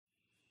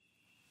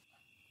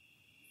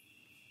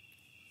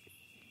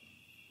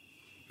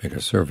Make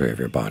a survey of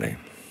your body.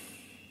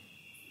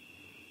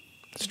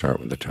 Start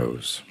with the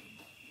toes.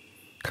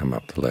 Come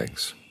up the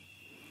legs.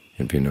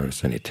 And if you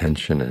notice any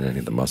tension in any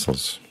of the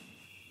muscles,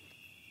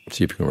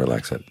 see if you can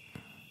relax it.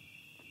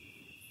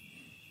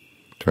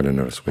 Try to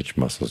notice which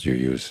muscles you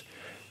use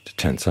to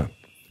tense up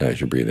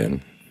as you breathe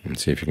in, and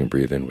see if you can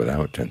breathe in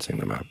without tensing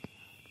them up.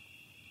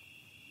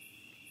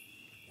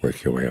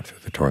 Work your way up through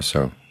the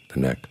torso, the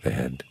neck, the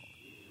head,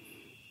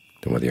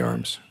 then with the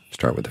arms.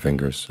 Start with the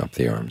fingers, up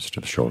the arms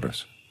to the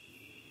shoulders.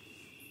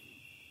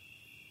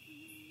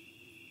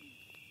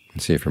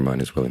 And see if your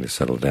mind is willing to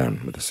settle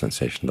down with the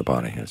sensation of the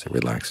body as it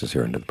relaxes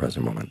here into the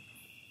present moment.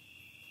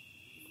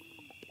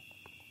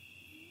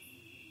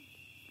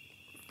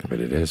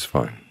 But it is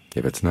fine.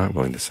 If it's not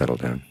willing to settle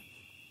down,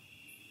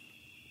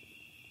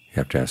 you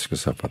have to ask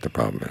yourself what the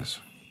problem is.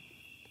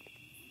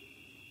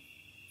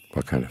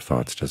 What kind of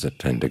thoughts does it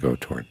tend to go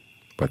toward?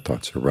 What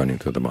thoughts are running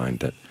through the mind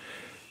that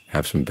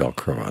have some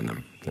Velcro on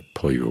them, that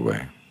pull you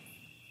away?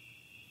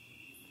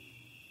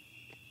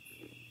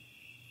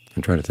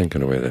 And try to think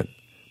in a way that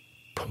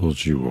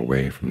pulls you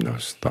away from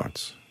those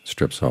thoughts,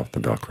 strips off the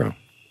Velcro.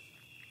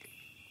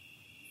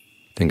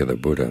 Think of the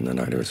Buddha in the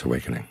night of his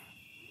awakening.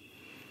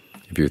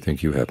 If you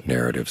think you have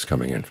narratives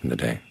coming in from the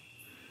day,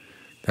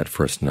 that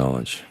first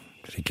knowledge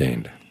that he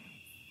gained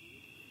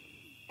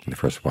in the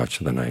first watch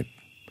of the night,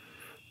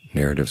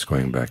 narratives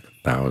going back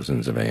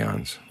thousands of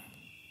aeons,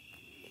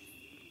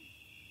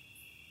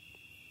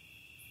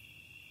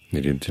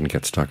 he didn't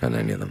get stuck on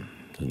any of them.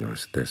 He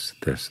knows this,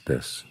 this,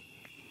 this.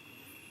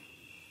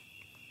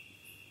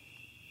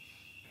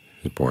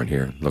 He was born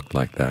here, looked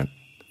like that,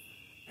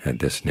 had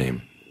this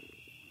name,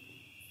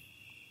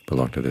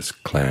 belonged to this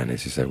clan,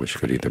 as he said, which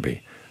could either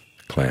be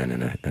a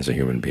clan as a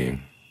human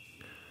being,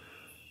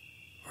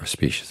 or a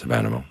species of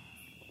animal,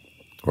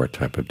 or a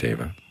type of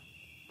deva.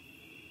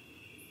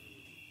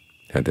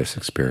 Had this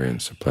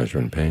experience of pleasure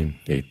and pain,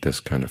 ate this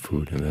kind of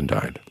food, and then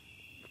died.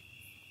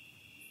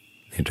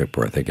 He took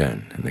birth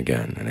again and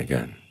again and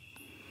again.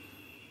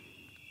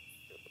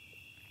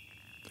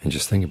 And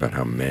just think about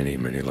how many,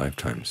 many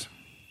lifetimes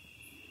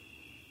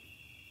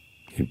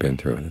he'd been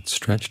through, and it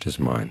stretched his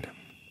mind.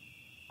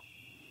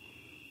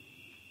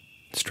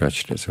 It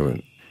stretched it so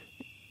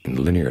in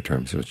linear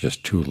terms it was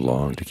just too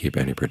long to keep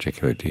any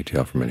particular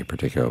detail from any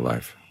particular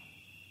life.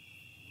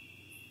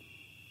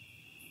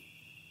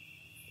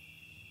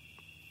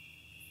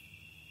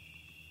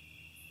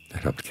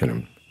 That helped get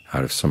him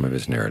out of some of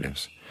his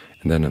narratives.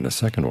 And then in the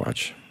second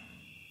watch,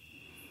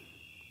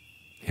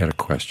 he had a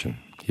question.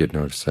 He had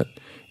noticed that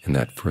in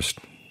that first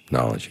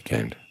knowledge he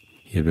gained,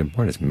 he had been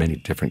born as many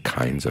different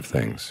kinds of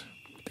things.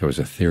 There was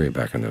a theory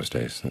back in those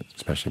days,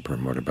 especially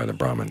promoted by the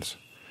Brahmins,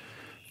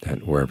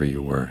 that wherever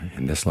you were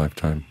in this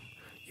lifetime,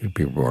 you'd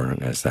be born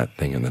as that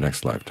thing in the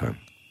next lifetime.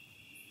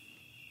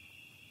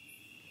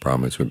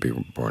 Brahmins would be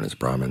born as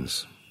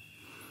Brahmins.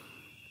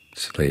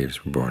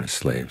 Slaves were born as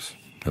slaves.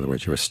 In other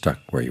words, you were stuck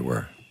where you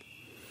were.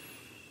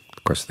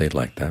 Of course, they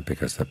liked that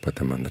because that put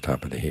them on the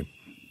top of the heap.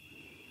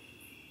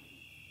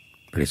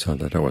 But he saw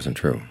that that wasn't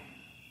true.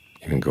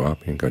 You can go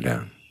up, you can go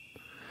down.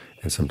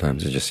 And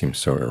sometimes it just seems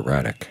so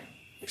erratic.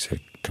 He said,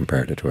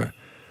 compared it to a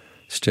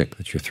stick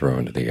that you throw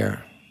into the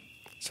air.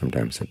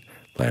 Sometimes it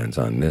lands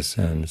on this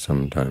end,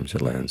 sometimes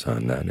it lands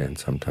on that end,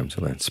 sometimes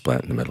it lands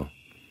splat in the middle.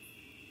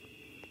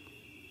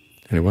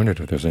 And he wondered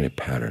if there was any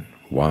pattern.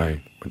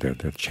 Why were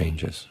there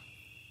changes?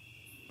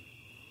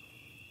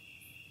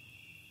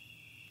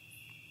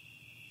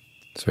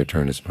 So he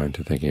turned his mind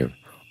to thinking of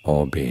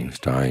all beings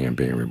dying and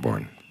being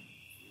reborn,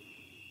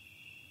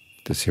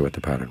 to see what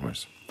the pattern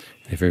was.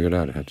 And he figured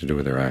out it had to do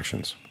with their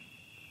actions.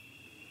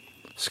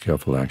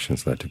 Skillful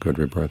actions led to good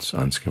rebirths,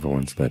 unskillful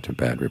ones led to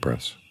bad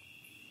rebirths.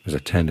 There's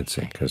a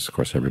tendency, because of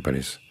course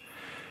everybody's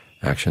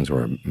actions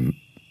were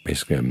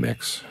basically a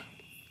mix.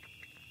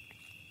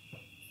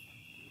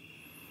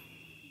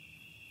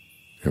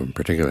 In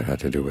particular, it had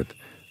to do with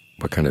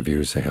what kind of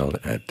views they held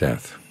at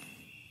death.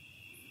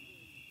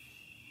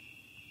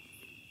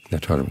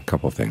 That taught him a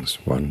couple of things.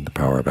 One, the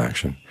power of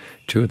action.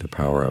 Two, the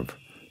power of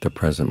the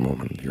present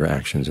moment, your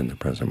actions in the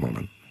present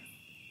moment.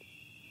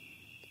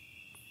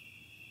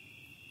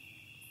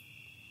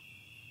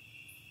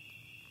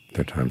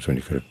 There are times when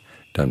you could have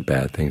done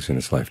bad things in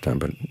this lifetime,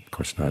 but of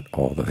course not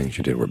all the things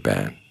you did were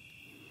bad.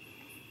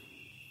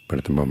 But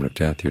at the moment of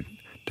death, you'd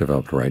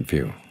develop a right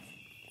view.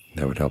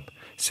 That would help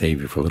save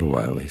you for a little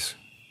while at least.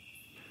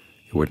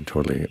 It wouldn't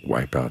totally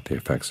wipe out the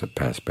effects of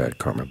past bad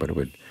karma, but it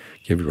would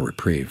give you a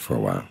reprieve for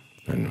a while.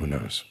 And who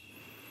knows,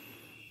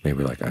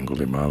 maybe like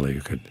Angulimala,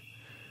 you could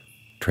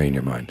train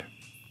your mind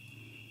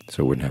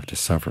so it wouldn't have to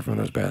suffer from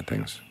those bad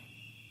things.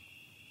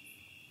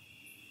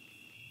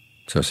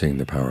 So seeing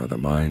the power of the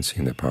mind,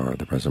 seeing the power of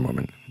the present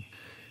moment,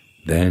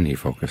 then he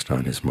focused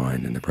on his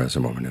mind in the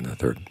present moment in the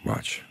third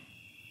watch.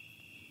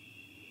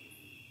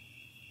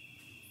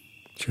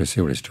 So you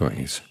see what he's doing.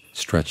 He's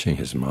stretching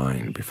his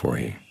mind before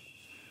he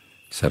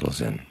settles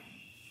in.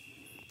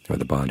 With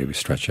the body, we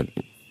stretch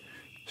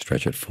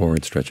it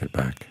forward, stretch it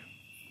back,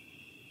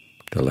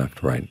 the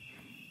left, right.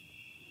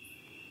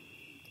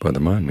 But the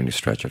mind, when you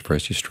stretch it,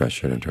 first you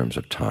stretch it in terms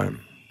of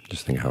time.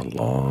 Just think how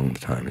long the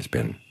time has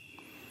been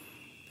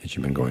that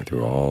you've been going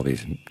through all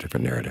these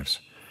different narratives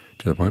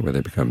to the point where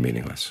they become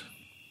meaningless.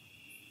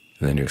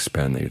 And then you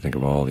expand that, you think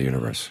of all the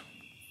universe.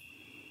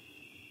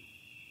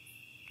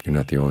 You're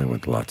not the only one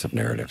with lots of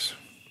narratives.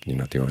 You're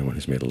not the only one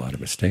who's made a lot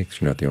of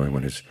mistakes. You're not the only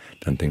one who's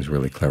done things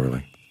really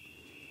cleverly.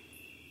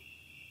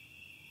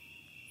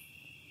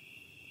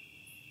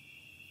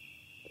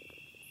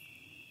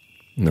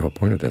 And the whole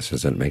point of this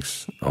is that it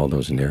makes all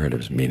those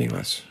narratives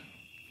meaningless.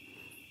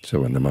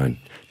 So when the mind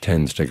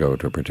tends to go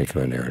to a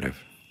particular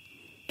narrative,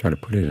 try to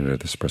put it into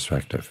this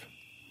perspective,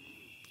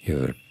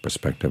 either the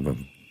perspective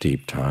of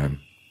deep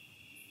time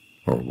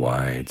or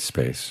wide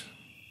space,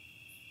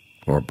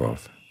 or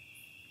both.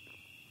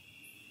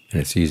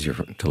 And it's easier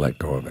to let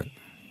go of it.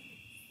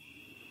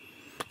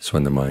 So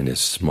when the mind is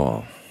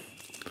small,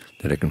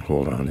 that it can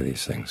hold on to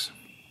these things.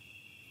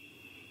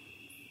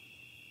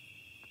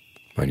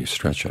 When you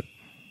stretch it,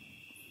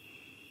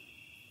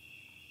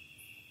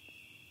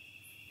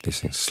 these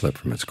things slip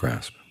from its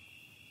grasp.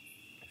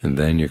 And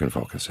then you can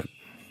focus it.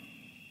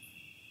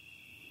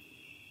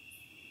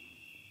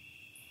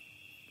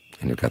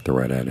 And you've got the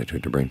right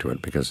attitude to bring to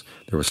it, because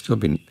there will still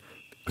be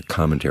a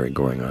commentary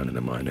going on in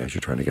the mind as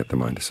you're trying to get the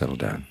mind to settle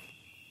down.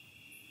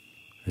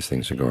 As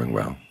things are going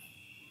well,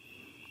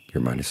 you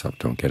remind yourself,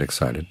 don't get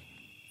excited,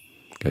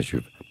 because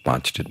you've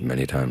botched it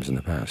many times in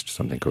the past.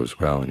 Something goes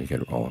well and you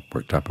get all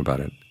worked up about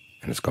it,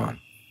 and it's gone.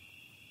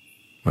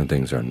 When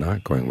things are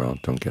not going well,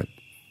 don't get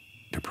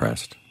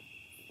depressed.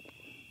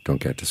 Don't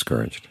get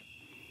discouraged.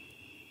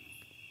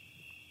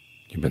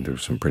 You've been through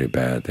some pretty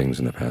bad things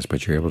in the past,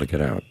 but you're able to get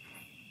out.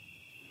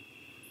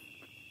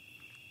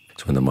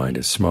 It's when the mind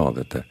is small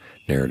that the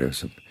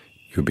narratives of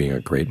you being a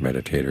great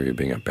meditator, you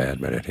being a bad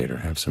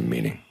meditator, have some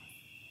meaning.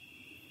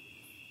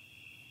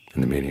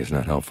 And the meaning is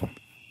not helpful.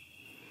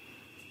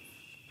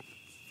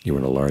 You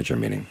want a larger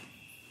meaning.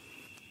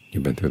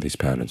 You've been through these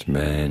patterns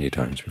many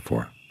times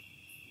before.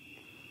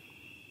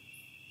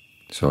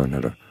 So in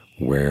order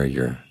to wear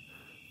your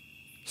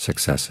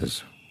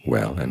successes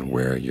well and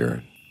wear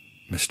your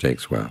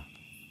mistakes well,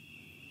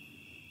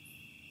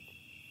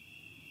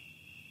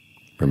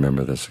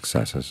 remember the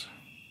successes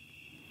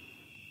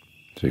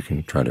so you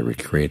can try to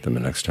recreate them the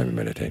next time you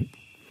meditate.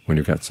 When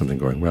you've got something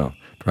going well,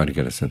 try to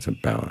get a sense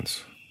of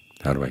balance.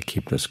 How do I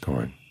keep this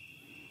going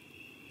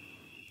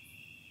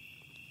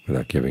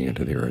without giving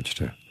into the urge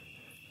to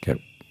get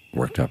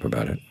worked up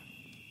about it?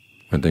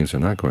 When things are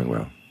not going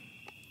well,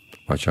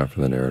 watch out for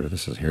the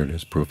narrative. Here it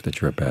is, proof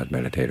that you're a bad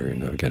meditator. You'll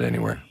never get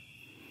anywhere.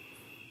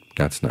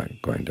 That's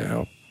not going to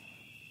help.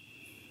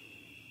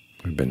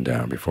 You've been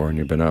down before and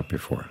you've been up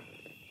before.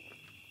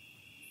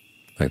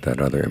 Like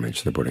that other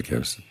image the Buddha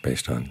gives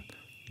based on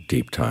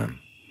deep time.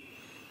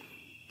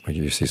 When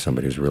you see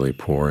somebody who's really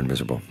poor and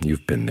miserable,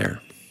 you've been there.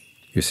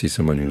 You see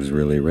someone who's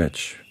really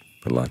rich,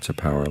 with lots of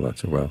power,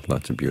 lots of wealth,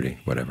 lots of beauty,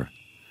 whatever.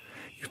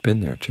 You've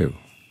been there too.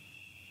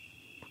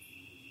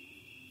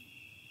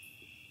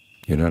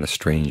 You're not a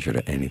stranger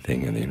to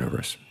anything in the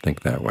universe.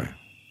 Think that way.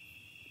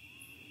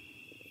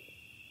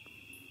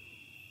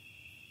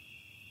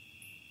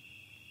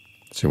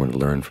 So you want to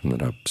learn from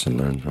the ups and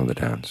learn from the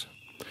downs,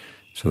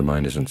 so the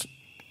mind isn't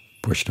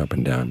pushed up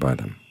and down by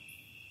them.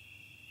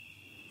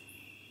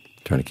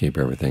 Trying to keep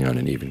everything on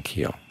an even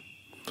keel.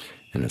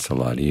 And it's a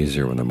lot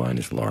easier when the mind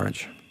is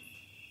large.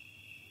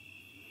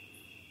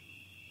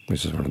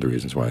 This is one of the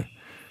reasons why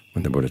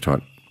when the Buddha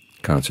taught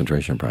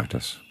concentration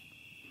practice,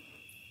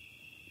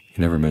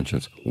 he never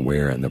mentions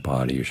where in the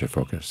body you should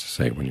focus,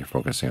 say when you're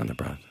focusing on the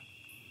breath.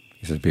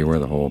 He says, be aware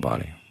of the whole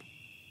body.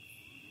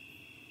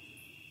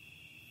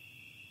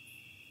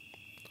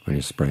 When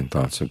you spread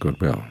thoughts of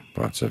goodwill,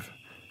 thoughts of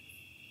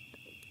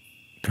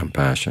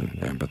compassion,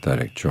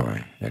 empathetic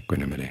joy,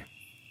 equanimity,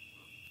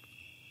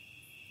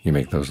 you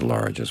make those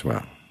large as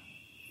well.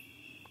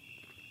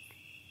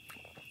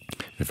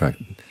 In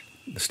fact,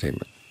 the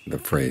statement, the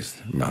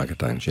phrase,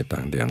 Magatang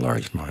Chittang, the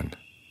enlarged mind,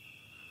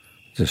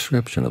 is a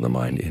description of the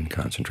mind in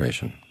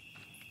concentration.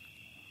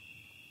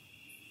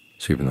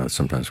 So even though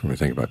sometimes when we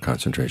think about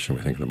concentration,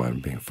 we think of the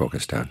mind being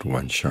focused down to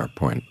one sharp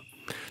point,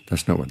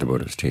 that's not what the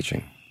Buddha is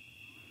teaching.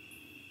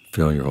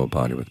 Fill your whole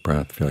body with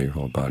breath, fill your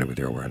whole body with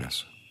your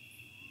awareness.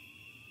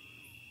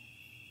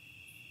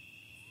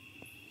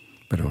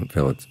 But don't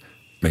fill it,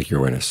 make your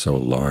awareness so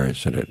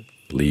large that it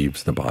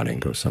leaves the body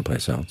and goes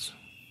someplace else.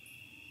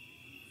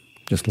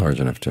 Just large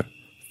enough to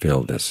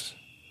fill this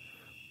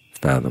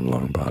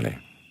fathom-long body.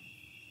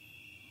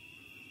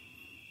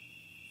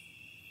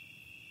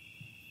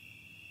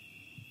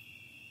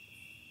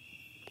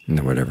 And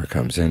then whatever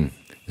comes in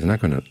is not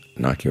going to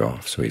knock you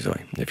off so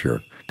easily. If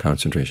your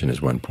concentration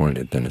is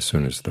one-pointed, then as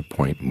soon as the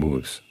point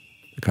moves,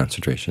 the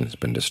concentration has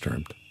been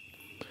disturbed.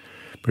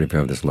 But if you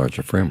have this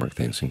larger framework,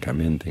 things can come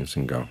in, things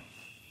can go.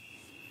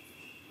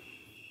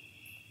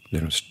 They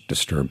don't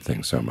disturb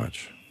things so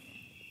much.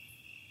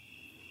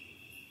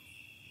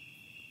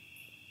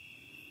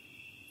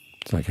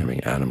 It's like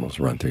having animals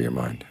run through your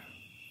mind.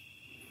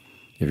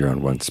 If you're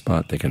on one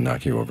spot, they can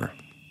knock you over.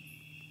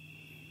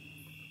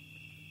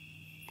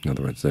 In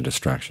other words, the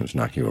distractions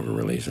knock you over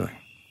real easily.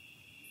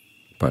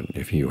 But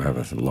if you have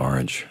a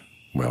large,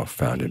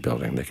 well-founded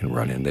building they can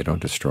run in, they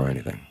don't destroy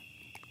anything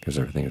because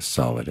everything is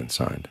solid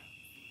inside.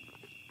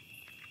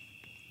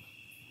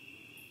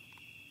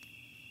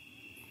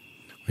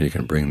 When you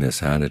can bring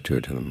this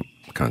attitude to the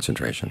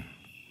concentration,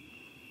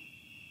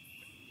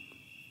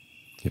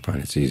 you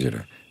find it's easier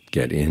to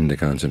get into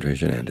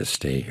concentration and to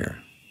stay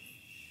here.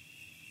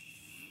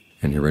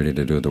 And you're ready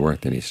to do the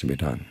work that needs to be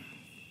done.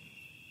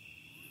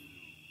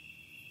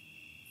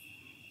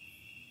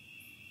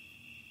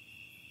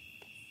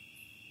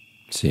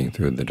 Seeing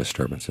through the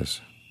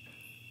disturbances.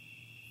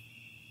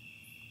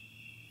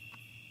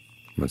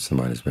 Once the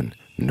mind has been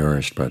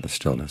nourished by the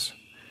stillness,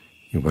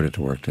 you put it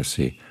to work to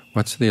see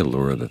what's the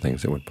allure of the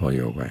things that would pull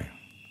you away.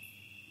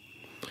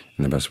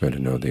 And the best way to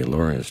know the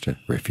allure is to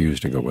refuse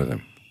to go with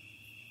them.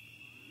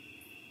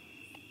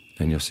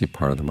 And you'll see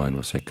part of the mind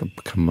will say,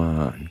 come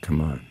on,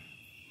 come on.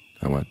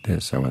 I want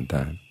this, I want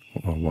that.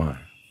 Well, why?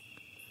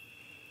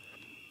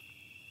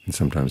 And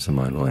sometimes the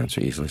mind will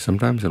answer easily.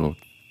 Sometimes it'll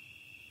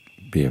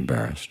be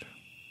embarrassed,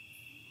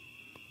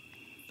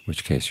 in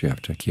which case you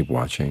have to keep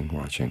watching.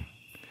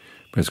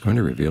 But it's going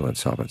to reveal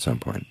itself at some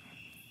point,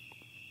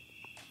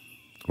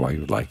 why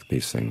you like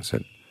these things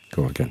that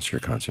go against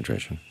your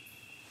concentration.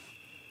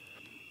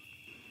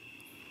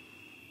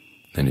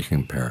 Then you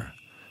compare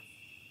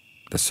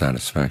the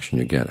satisfaction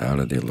you get out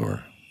of the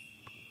allure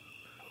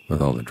with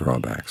all the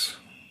drawbacks.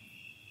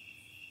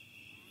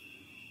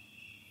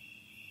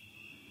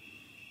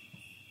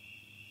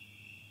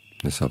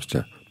 This helps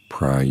to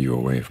pry you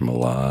away from a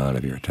lot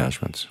of your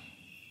attachments.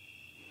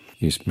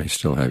 You may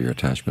still have your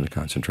attachment to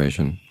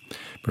concentration,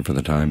 but for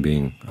the time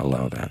being,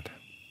 allow that.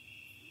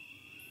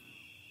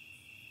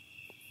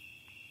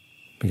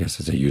 Because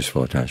it's a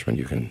useful attachment.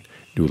 You can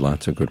do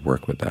lots of good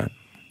work with that.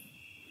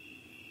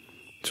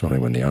 It's only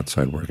when the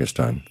outside work is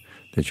done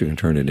that you can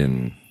turn it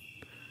in,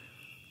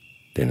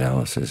 the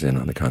analysis in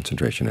on the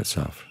concentration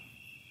itself,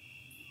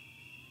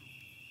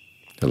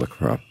 to look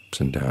for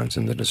ups and downs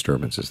and the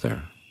disturbances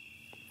there,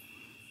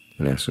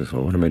 and ask yourself,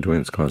 well, what am I doing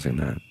that's causing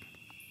that?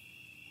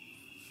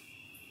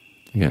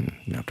 Again,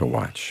 you have to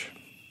watch.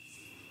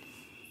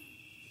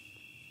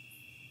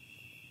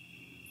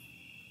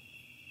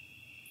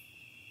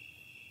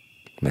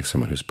 Like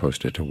someone who's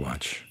posted to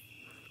watch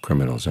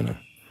criminals in a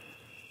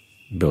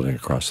building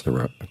across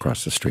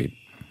the street.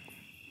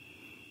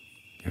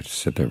 You have to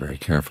sit there very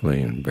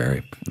carefully and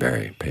very,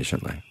 very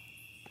patiently.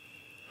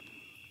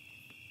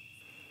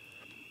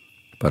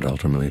 But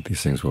ultimately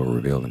these things will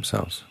reveal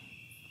themselves.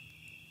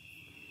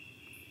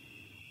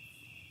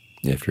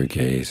 If your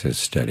gaze is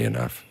steady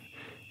enough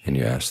and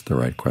you ask the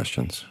right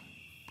questions,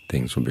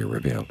 things will be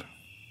revealed.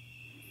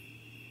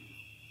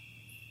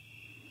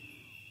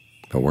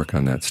 But work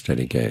on that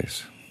steady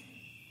gaze.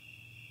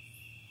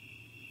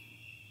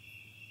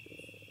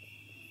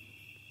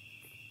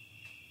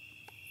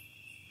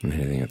 And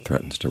anything that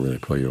threatens to really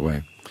pull you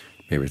away,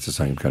 maybe it's a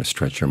sign you've got to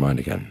stretch your mind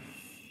again.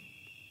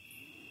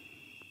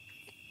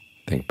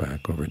 Think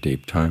back over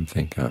deep time,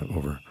 think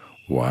over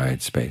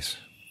wide space.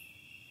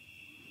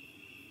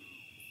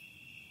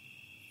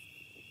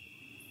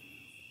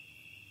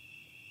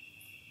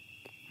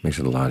 Makes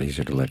it a lot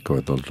easier to let go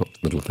of the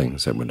little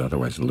things that would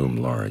otherwise loom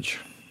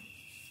large.